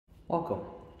Welcome,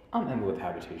 I'm Emma with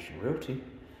Habitation Realty.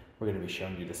 We're going to be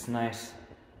showing you this nice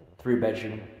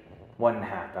 3-bedroom,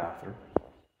 1.5 bathroom.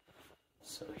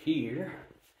 So here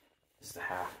is the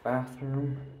half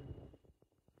bathroom.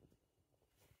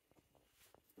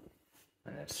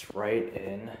 And it's right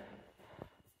in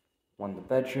one of the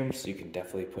bedrooms, so you can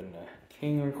definitely put in a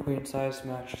king or queen size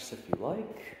mattress if you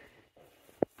like.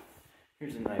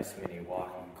 Here's a nice mini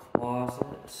walk-in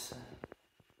closet.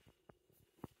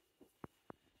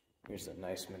 Here's a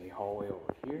nice mini hallway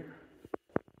over here.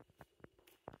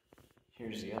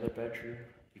 Here's the other bedroom.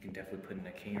 You can definitely put in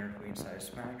a king or queen size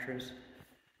mattress.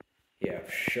 You have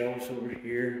shelves over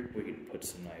here. We can put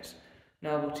some nice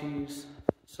novelties,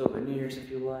 souvenirs if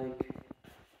you like.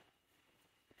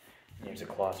 And here's a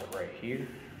closet right here.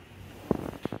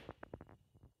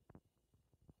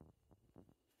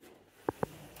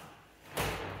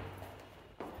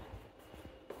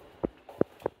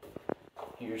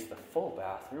 Here's the full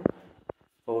bathroom,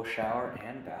 full shower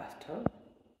and bathtub.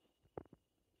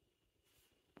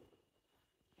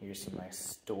 Here's some nice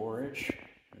storage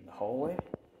in the hallway.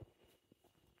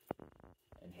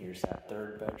 And here's that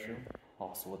third bedroom,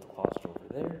 also with the closet over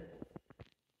there.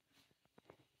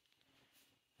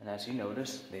 And as you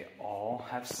notice, they all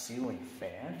have ceiling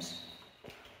fans,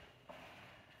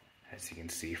 as you can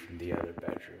see from the other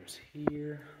bedrooms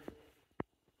here.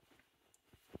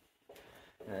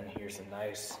 And then here's a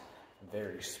nice,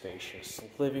 very spacious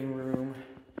living room,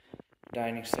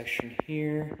 dining section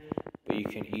here, but you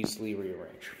can easily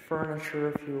rearrange furniture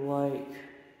if you like.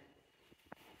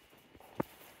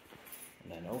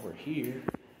 And then over here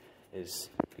is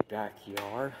the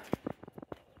backyard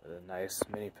with a nice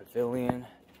mini pavilion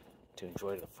to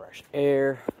enjoy the fresh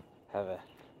air, have a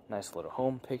nice little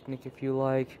home picnic if you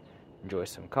like, enjoy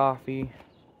some coffee.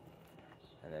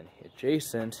 And then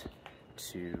adjacent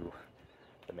to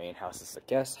the main house is the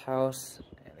guest house,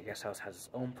 and the guest house has its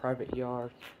own private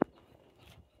yard,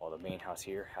 while the main house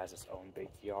here has its own big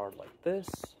yard like this.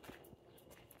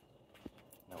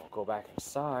 Now we'll go back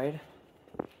inside.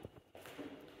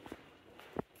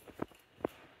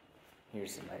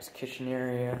 Here's a nice kitchen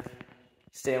area,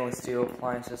 stainless steel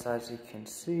appliances as you can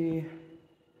see.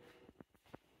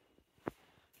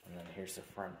 And then here's the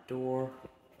front door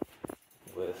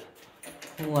with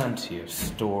plenty of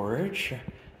storage.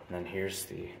 And then here's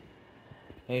the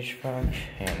HVAC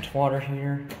and water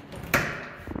heater.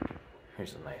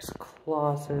 Here's a nice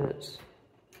closet.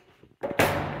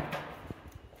 Now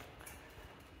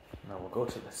we'll go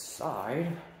to the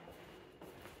side.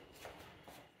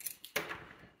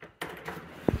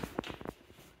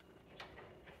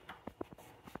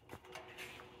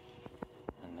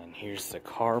 And then here's the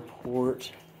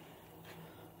carport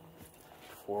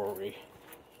before we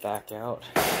back out.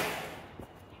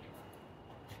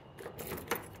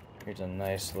 Here's a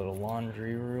nice little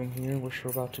laundry room here, which we're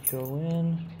about to go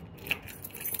in.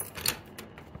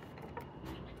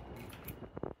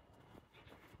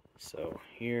 So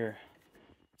here,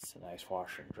 it's a nice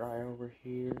washer and dryer over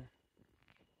here.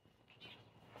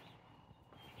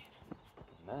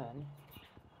 And then,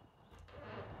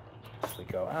 as we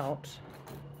go out,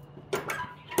 here's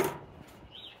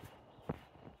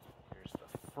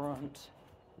the front.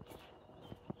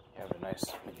 You have a nice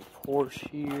mini porch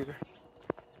here.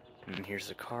 And here's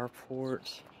the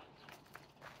carport.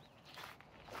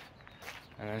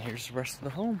 And then here's the rest of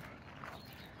the home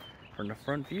from the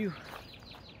front view.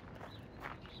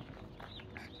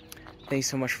 Thanks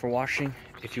so much for watching.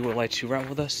 If you would like to rent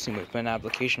with us, you may put an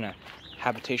application at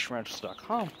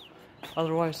habitationrentals.com.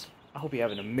 Otherwise, I hope you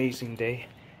have an amazing day,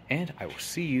 and I will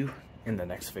see you in the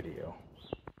next video.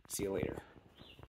 See you later.